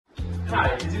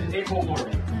this is Eco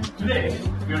Morning. Today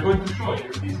we are going to show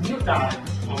you this new type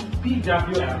of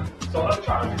PWM Solar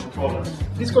Charger Controller.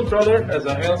 This controller has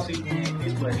a LCD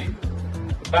display,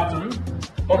 a button,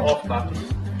 on-off button,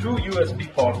 two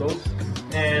USB portals,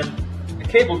 and the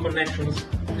cable connections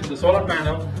to the solar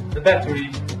panel, the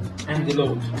battery, and the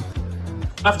load.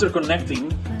 After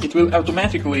connecting, it will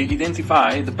automatically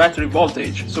identify the battery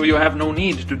voltage, so you have no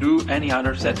need to do any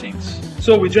other settings.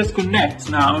 So we just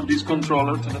connect now this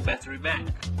controller to the battery bank.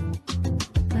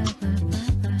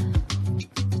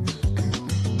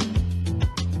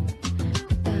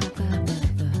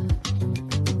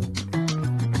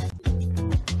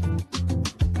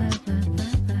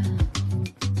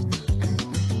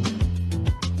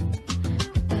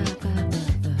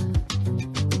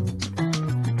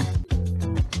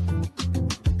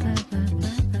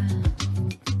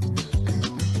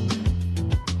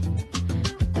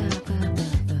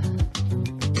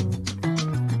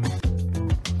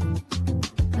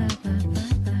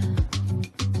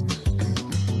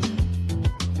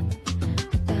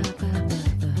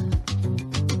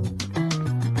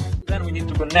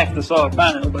 To connect the solar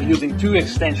panel by using two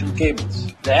extension cables.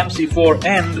 The MC4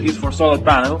 end is for solar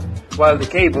panel, while the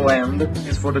cable end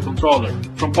is for the controller,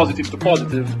 from positive to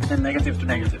positive and negative to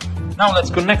negative. Now let's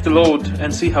connect the load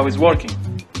and see how it's working.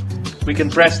 We can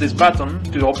press this button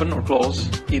to open or close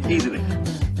it easily.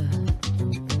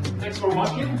 Thanks for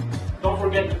watching. Don't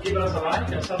forget to give us a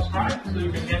like and subscribe so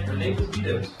you can get the latest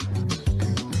videos.